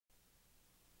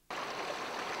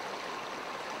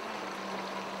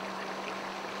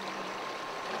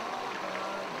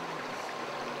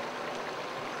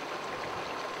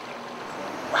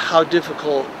how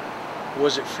difficult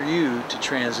was it for you to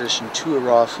transition to a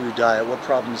raw food diet? What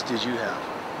problems did you have?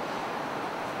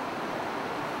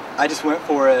 I just went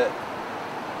for it.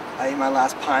 I ate my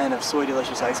last pint of Soy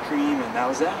Delicious ice cream, and that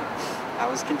was that.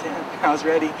 I was content. I was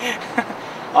ready.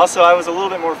 Also, I was a little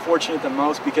bit more fortunate than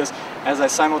most because as I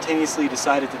simultaneously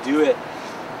decided to do it,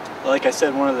 like I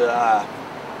said, one of the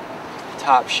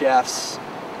top chefs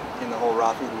in the whole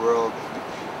raw food world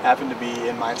happened to be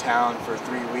in my town for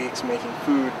 3 weeks making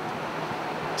food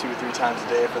 2 or 3 times a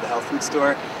day for the health food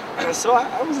store. So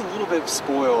I was a little bit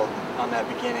spoiled on that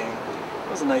beginning. It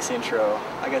was a nice intro.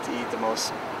 I got to eat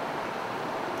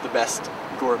the best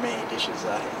gourmet dishes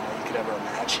you could ever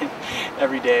imagine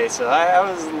every day. So I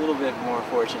was a little bit more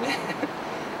fortunate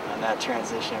on that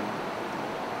transition.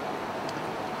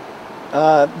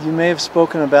 You may have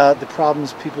spoken about the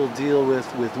problems people deal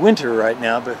with winter right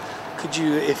now, but could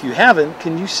you, if you haven't,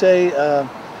 can you say,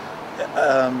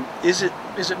 is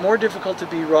it more difficult to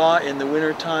be raw in the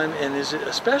winter time, and is it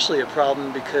especially a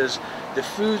problem because the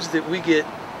foods that we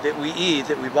eat,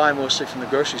 that we buy mostly from the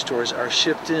grocery stores, are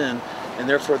shipped in, and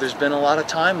therefore there's been a lot of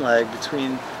time lag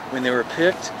between when they were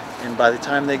picked and by the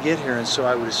time they get here, and so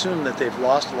I would assume that they've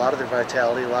lost a lot of their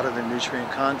vitality, a lot of their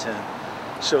nutrient content.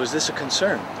 So is this a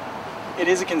concern? It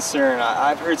is a concern.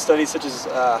 I've heard studies such as,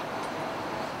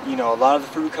 you know, a lot of the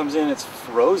fruit comes in, it's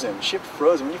frozen, shipped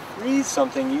frozen. When you freeze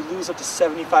something, you lose up to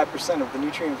 75% of the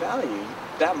nutrient value.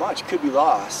 That much could be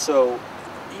lost. So,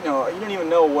 you know, you don't even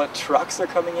know what trucks they're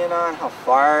coming in on, how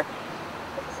far,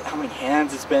 how many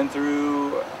hands it's been through.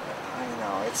 You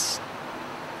know, it's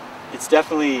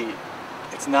definitely,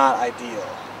 it's not ideal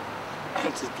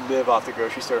to live off the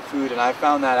grocery store food, and I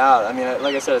found that out. I mean,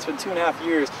 like I said, it's been 2.5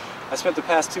 years. I spent the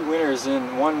past 2 winters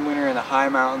one winter in the high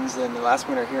mountains and the last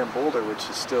winter here in Boulder, which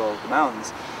is still the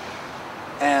mountains.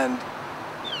 And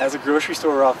as a grocery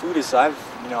store raw foodist, I've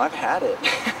had it.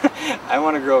 I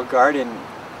want to grow a garden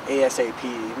ASAP.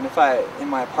 Even if in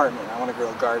my apartment, I want to grow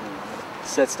a garden. I'm going to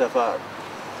set stuff up,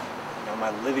 you know, in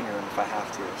my living room if I have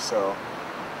to. So,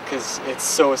 because it's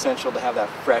so essential to have that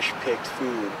fresh picked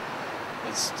food.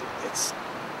 It's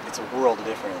a world of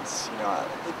difference, you know.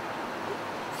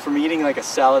 From eating like a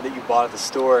salad that you bought at the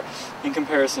store in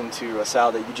comparison to a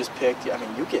salad that you just picked, I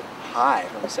mean, you get high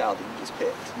from a salad that you just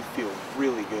picked. You feel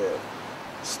really good.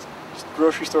 Just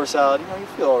grocery store salad, you know, you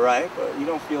feel alright, but you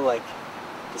don't feel like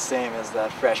the same as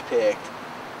that fresh picked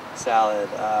salad.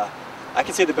 I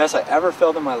can say the best I ever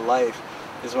felt in my life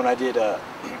is when I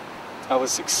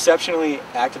was exceptionally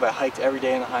active. I hiked every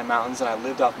day in the high mountains, and I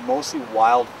lived off mostly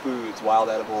wild foods, wild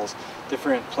edibles,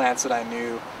 different plants that I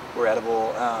knew were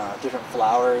edible, different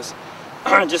flowers.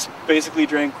 Just basically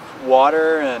drank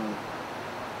water and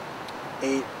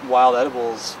ate wild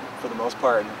edibles for the most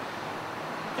part,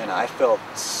 and I felt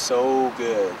so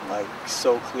good, like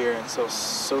so clear and so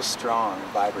strong and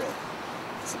vibrant.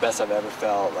 It's the best I've ever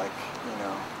felt, like, you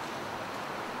know,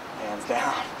 hands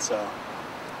down. So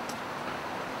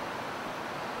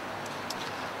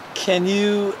can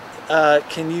you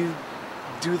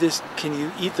do this? Can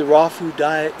you eat the raw food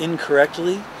diet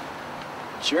incorrectly?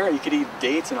 Sure, you could eat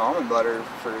dates and almond butter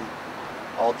for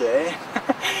all day,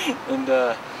 and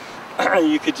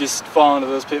you could just fall into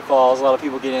those pitfalls. A lot of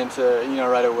people get into, you know,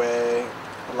 right away.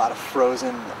 A lot of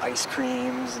frozen ice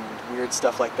creams and weird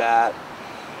stuff like that.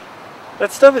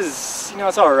 That stuff is, you know,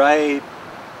 it's all right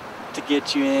to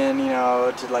get you in, you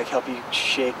know, to like help you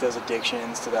shake those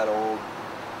addictions to that old,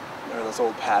 or those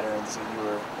old patterns that you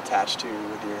were attached to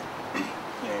with your,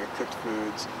 you know, your cooked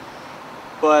foods.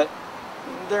 But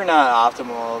they're not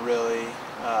optimal, really.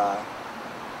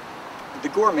 The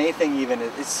gourmet thing, even,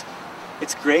 it's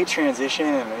great transition,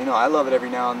 and you know, I love it every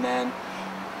now and then.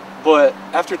 But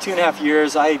after 2.5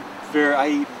 years, I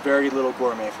eat very little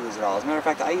gourmet foods at all. As a matter of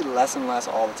fact, I eat less and less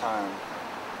all the time.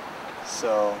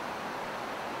 So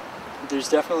there's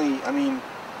definitely, I mean,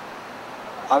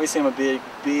 obviously I'm a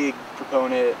big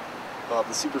proponent of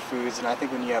the superfoods, and I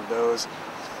think when you have those,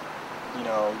 you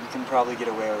know, you can probably get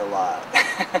away with a lot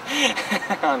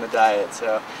on the diet.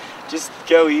 So just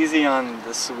go easy on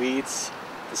the sweets,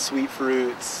 the sweet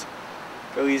fruits,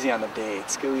 go easy on the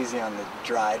dates, go easy on the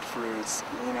dried fruits.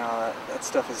 You know, that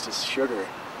stuff is just sugar.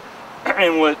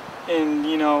 And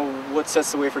you know, what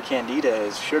sets the way for candida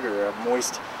is sugar. A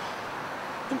moist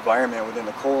environment within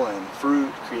the colon.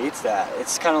 Fruit creates that.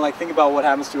 It's kind of like, think about what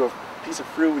happens to a piece of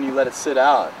fruit when you let it sit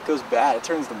out. It goes bad. It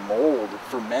turns to mold. It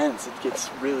ferments. It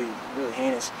gets really, really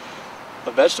heinous.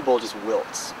 A vegetable just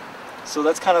wilts. So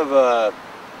that's kind of a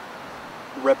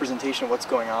representation of what's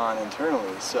going on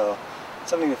internally. So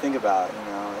something to think about, you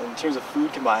know. In terms of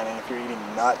food combining, if you're eating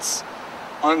nuts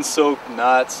unsoaked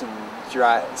nuts and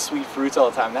dry sweet fruits all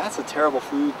the time, that's a terrible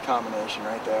food combination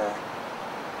right there.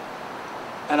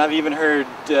 And I've even heard,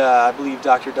 I believe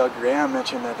Dr. Doug Graham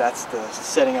mentioned that that's the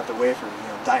setting up the way for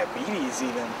diabetes,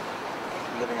 even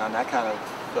living on that kind of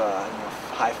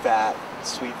high-fat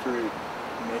sweet fruit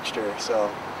mixture. So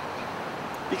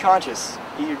be conscious.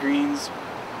 Eat your greens.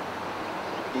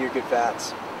 Eat your good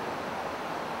fats.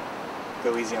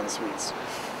 Go easy on the sweets.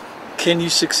 Can you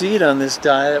succeed on this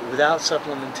diet without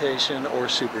supplementation or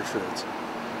superfoods?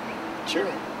 Sure.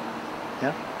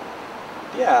 Yeah.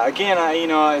 Yeah. Again,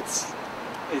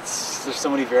 there's so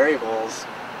many variables.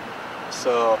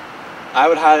 So I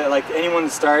would highly, like anyone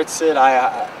that starts it,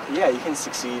 yeah, you can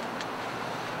succeed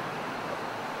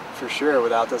for sure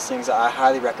without those things. I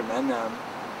highly recommend them,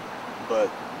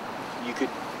 but you could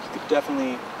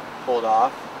definitely hold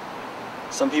off.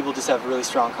 Some people just have really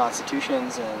strong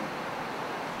constitutions and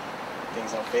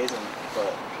things don't faze them,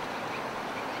 but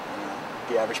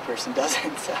the average person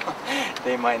doesn't, so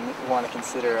they might want to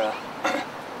consider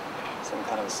some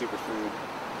kind of a superfood.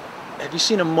 Have you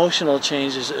seen emotional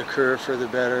changes occur for the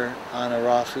better on a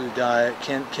raw food diet?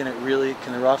 Can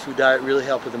the raw food diet really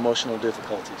help with emotional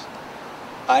difficulties?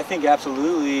 I think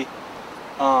absolutely.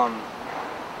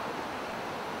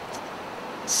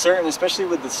 Especially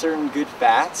with the certain good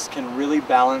fats, can really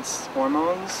balance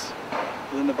hormones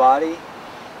within the body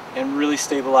and really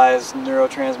stabilize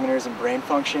neurotransmitters and brain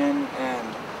function.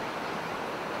 And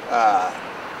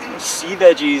sea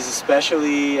veggies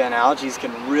especially and algae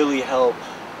can really help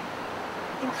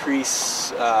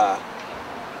increase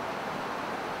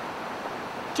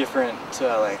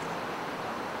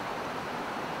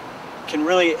can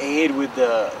really aid with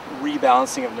the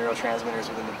rebalancing of neurotransmitters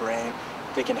within the brain.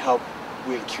 They can help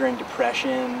with curing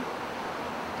depression,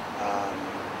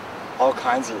 all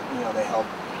kinds of, they help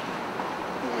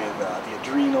with the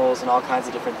adrenals and all kinds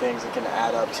of different things that can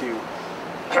add up to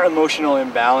emotional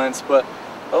imbalance. But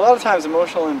a lot of times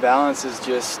emotional imbalance is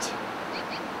just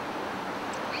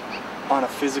on a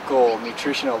physical,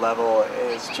 nutritional level,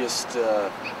 is just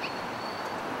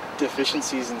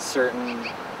deficiencies in certain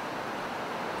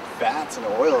fats and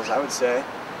oils, I would say.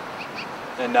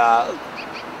 And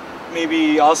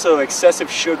maybe also excessive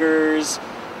sugars,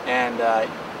 and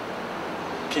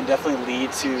can definitely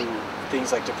lead to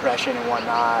things like depression and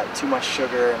whatnot. Too much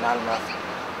sugar and not enough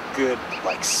good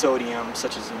like sodium,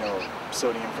 such as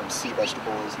sodium from sea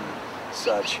vegetables and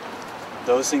such.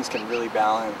 Those things can really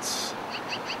balance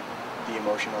the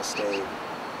emotional state.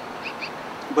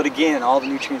 But again, all the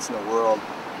nutrients in the world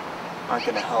aren't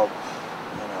going to help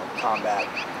combat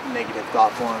negative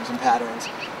thought forms and patterns,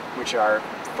 which are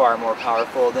far more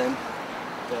powerful than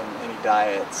any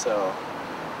diet. So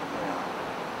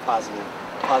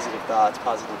positive thoughts,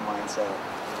 positive mindset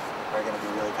are going to be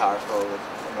really powerful with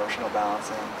emotional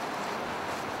balancing.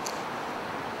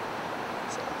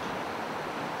 So.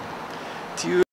 Do you